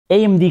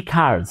AMD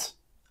cards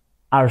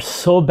are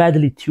so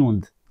badly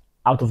tuned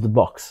out of the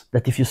box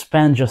that if you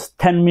spend just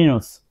 10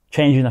 minutes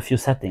changing a few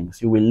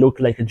settings, you will look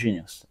like a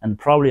genius. And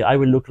probably I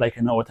will look like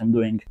I know what I'm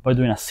doing by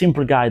doing a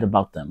simple guide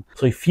about them.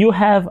 So if you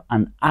have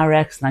an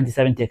RX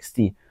 9070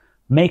 XT,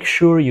 make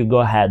sure you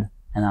go ahead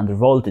and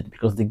undervolt it,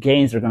 because the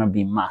gains are going to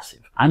be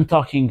massive. I'm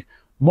talking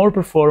more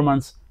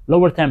performance,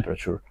 lower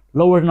temperature,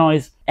 lower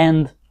noise,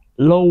 and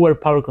lower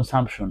power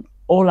consumption,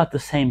 all at the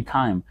same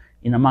time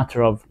in a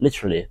matter of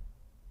literally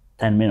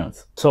 10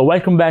 minutes. So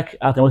welcome back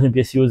at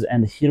ImWateringPSUs,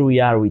 and here we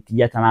are with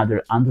yet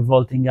another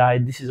undervolting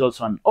guide. This is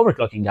also an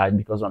overclocking guide,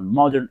 because on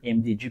modern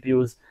AMD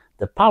GPUs,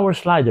 the power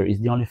slider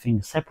is the only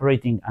thing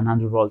separating an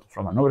undervolt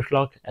from an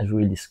overclock, as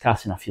we will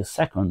discuss in a few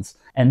seconds.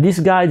 And this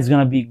guide is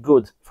going to be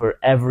good for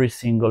every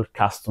single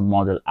custom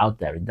model out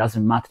there. It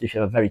doesn't matter if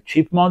you have a very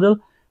cheap model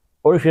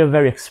or if you have a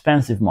very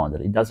expensive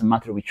model. It doesn't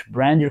matter which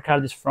brand your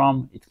card is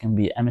from. It can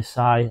be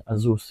MSI,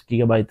 Asus,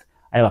 Gigabyte.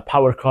 I have a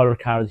Powercolor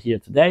card here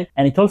today.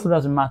 And it also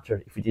doesn't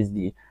matter if it is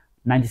the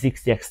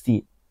 9060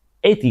 XT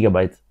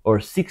 8GB or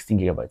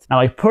 16GB. Now,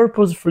 I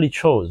purposefully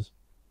chose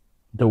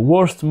the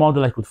worst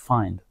model I could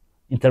find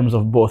in terms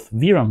of both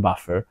VRAM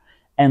buffer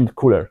and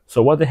cooler.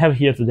 So what I have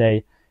here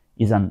today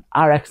is an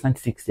RX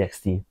 9060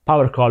 XT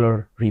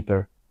Powercolor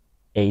Reaper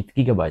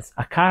 8GB,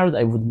 a card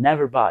I would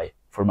never buy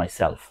for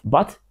myself.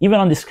 But even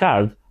on this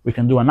card, we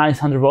can do a nice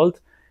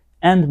undervolt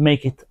and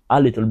make it a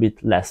little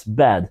bit less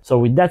bad. So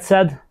with that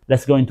said,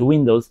 let's go into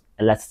Windows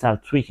and let's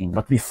start tweaking.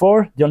 But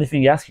before, the only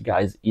thing I ask you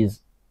guys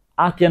is,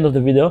 at the end of the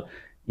video,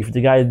 if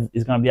the guide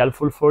is going to be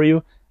helpful for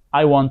you,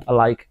 I want a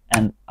like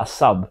and a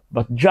sub.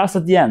 But just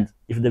at the end,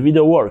 if the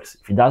video works,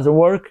 if it doesn't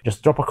work,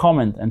 just drop a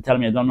comment and tell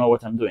me I don't know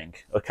what I'm doing,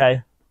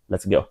 okay?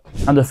 Let's go.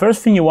 And the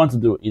first thing you want to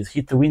do is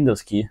hit the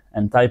Windows key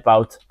and type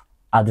out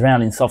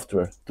Adrenaline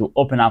software to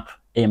open up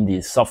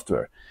AMD's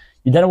software.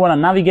 You then want to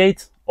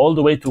navigate all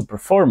the way to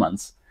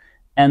performance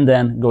and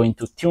then go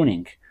into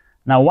tuning.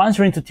 Now, once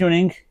you're into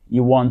tuning,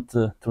 you want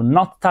to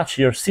not touch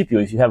your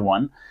CPU if you have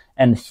one,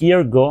 and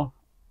here go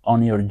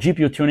on your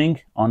GPU tuning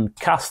on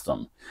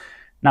custom.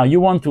 Now, you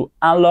want to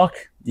unlock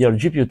your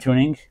GPU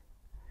tuning,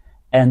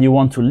 and you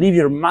want to leave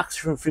your max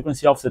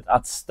frequency offset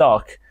at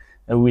stock.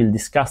 We'll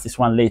discuss this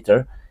one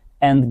later,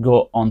 and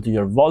go onto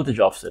your voltage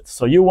offset.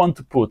 So you want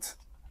to put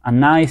a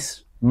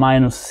nice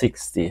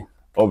 -60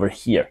 over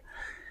here.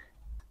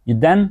 You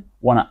then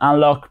want to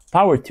unlock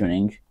power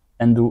tuning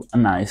and do a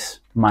nice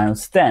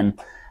 -10.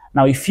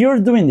 Now, if you're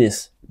doing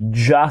this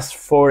just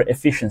for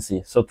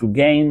efficiency, so to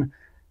gain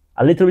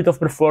a little bit of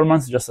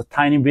performance, just a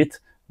tiny bit,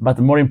 but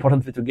more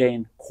importantly to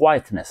gain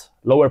quietness,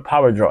 lower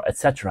power draw,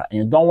 etc., and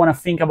you don't want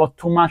to think about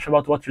too much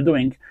about what you're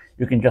doing,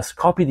 you can just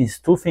copy these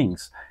two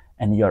things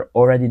and you're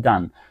already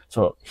done.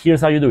 So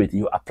here's how you do it.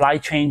 You apply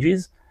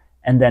changes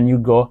and then you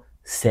go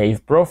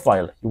save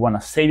profile. You want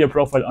to save your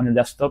profile on your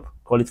desktop,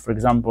 call it, for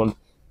example,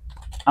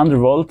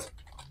 Undervolt,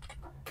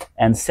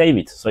 and save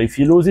it. So if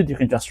you lose it, you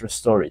can just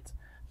restore it.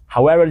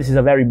 However, this is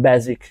a very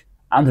basic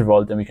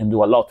undervolt, and we can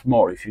do a lot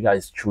more if you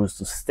guys choose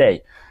to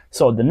stay.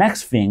 So the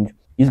next thing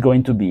is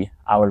going to be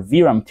our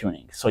VRAM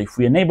tuning. So if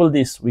we enable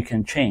this, we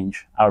can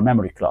change our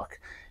memory clock.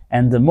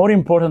 And the more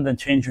important than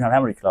changing our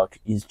memory clock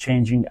is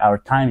changing our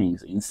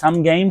timings. In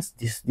some games,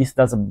 this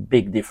does a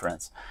big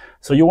difference.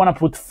 So you want to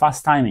put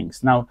fast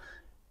timings. Now,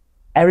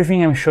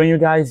 everything I'm showing you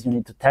guys, you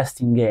need to test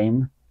in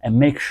game and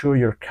make sure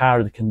your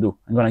card can do.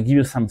 I'm going to give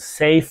you some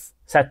safe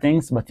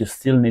settings, but you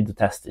still need to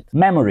test it.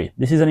 Memory,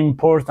 this is an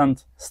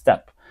important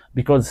step,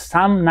 because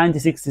some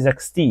 9060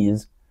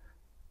 XTs,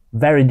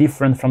 very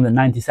different from the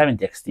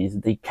 9070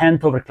 XTs, they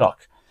can't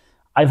overclock.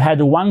 I've had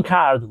one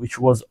card which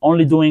was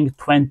only doing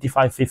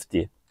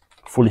 2550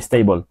 fully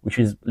stable, which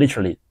is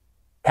literally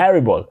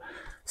terrible.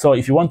 So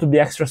if you want to be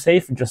extra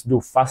safe, just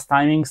do fast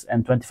timings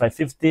and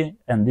 2550,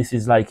 and this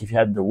is like if you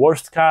had the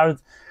worst card.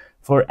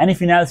 For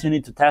anything else you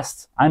need to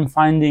test, I'm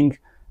finding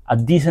a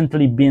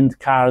decently binned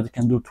card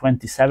can do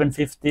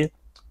 2750,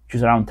 which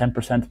is around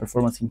 10%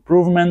 performance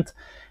improvement,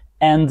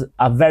 and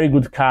a very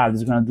good card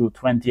is going to do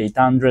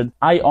 2800.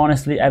 I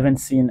honestly haven't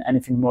seen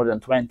anything more than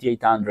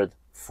 2800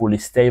 fully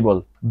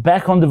stable.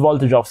 Back on the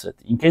voltage offset,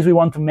 in case we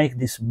want to make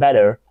this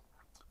better,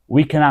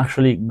 we can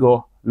actually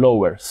go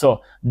lower.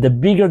 So the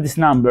bigger this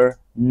number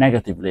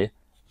negatively,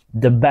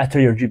 the better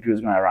your GPU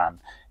is going to run.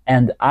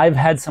 And I've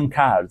had some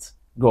cards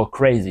go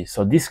crazy.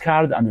 So this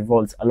card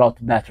undervolts a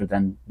lot better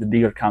than the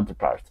bigger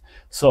counterpart.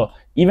 So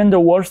even the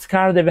worst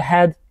card I've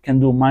had can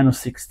do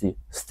 -60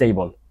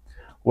 stable.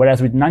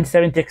 Whereas with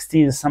 9070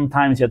 XTs,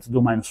 sometimes you have to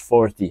do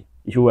 -40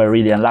 if you were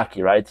really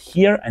unlucky, right?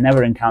 Here, I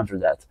never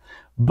encountered that.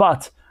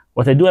 But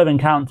what I do have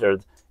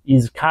encountered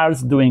is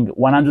cards doing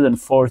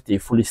 140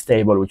 fully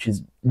stable, which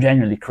is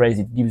genuinely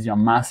crazy. It gives you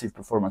a massive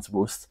performance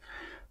boost.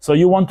 So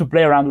you want to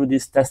play around with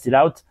this, test it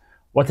out.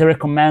 What I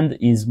recommend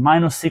is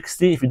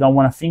 -60 if you don't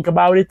want to think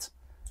about it.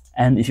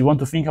 And if you want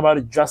to think about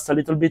it just a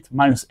little bit,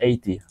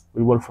 -80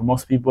 will work for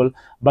most people.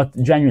 But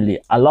genuinely,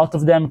 a lot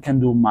of them can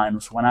do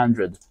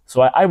 -100.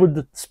 So I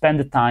would spend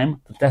the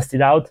time to test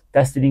it out,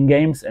 test it in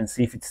games, and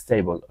see if it's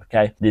stable,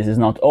 okay? This is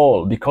not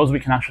all, because we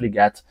can actually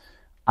get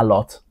a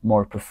lot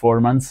more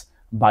performance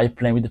by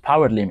playing with the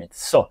power limit.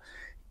 So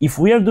if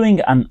we are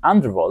doing an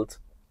undervolt,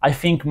 I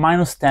think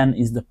 -10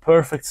 is the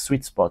perfect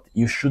sweet spot.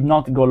 You should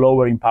not go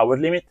lower in power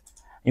limit.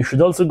 You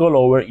should also go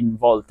lower in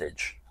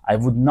voltage. I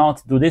would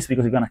not do this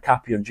because you're going to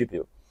cap your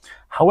GPU.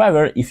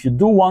 However, if you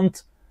do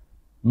want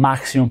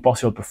maximum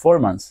possible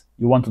performance,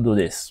 you want to do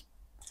this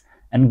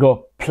and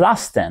go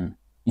 +10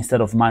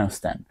 instead of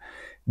 -10.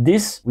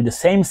 This, with the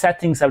same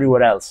settings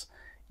everywhere else,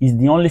 is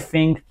the only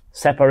thing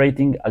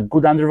separating a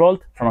good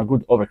undervolt from a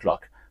good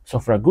overclock. So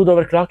for a good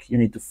overclock, you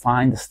need to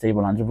find a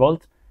stable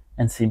undervolt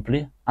and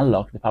simply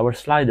unlock the power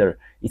slider.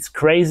 It's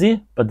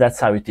crazy, but that's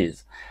how it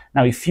is.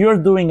 Now, if you're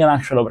doing an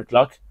actual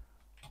overclock,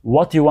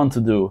 what you want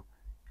to do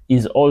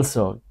is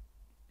also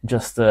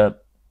just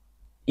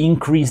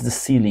increase the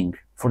ceiling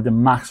for the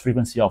max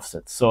frequency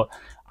offset. So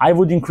I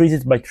would increase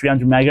it by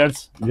 300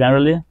 megahertz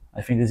generally.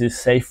 I think this is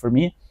safe for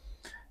me.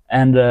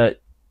 And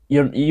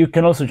you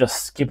can also just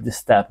skip this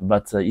step,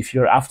 but if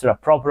you're after a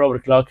proper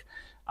overclock,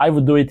 I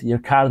would do it. Your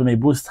card may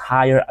boost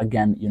higher.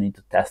 Again, you need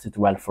to test it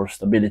well for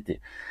stability.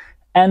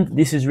 And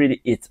this is really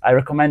it. I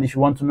recommend, if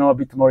you want to know a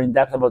bit more in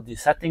depth about these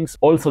settings,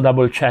 also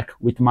double check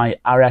with my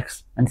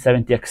RX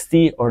 9070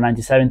 XT or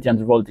 9070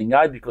 undervolting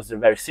guide, because they're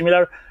very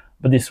similar,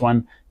 but this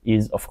one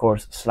is of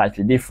course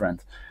slightly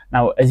different.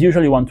 Now, as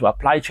usual, you want to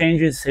apply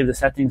changes, save the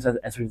settings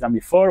as we've done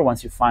before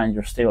once you find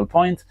your stable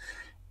point.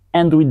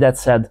 And with that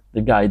said,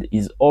 the guide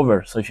is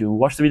over. So if you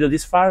watched the video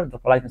this far,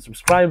 drop a like and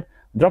subscribe,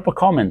 drop a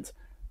comment.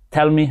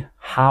 Tell me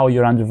how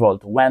your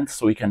undervolt went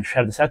so we can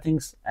share the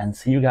settings, and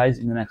see you guys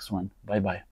in the next one. Bye bye.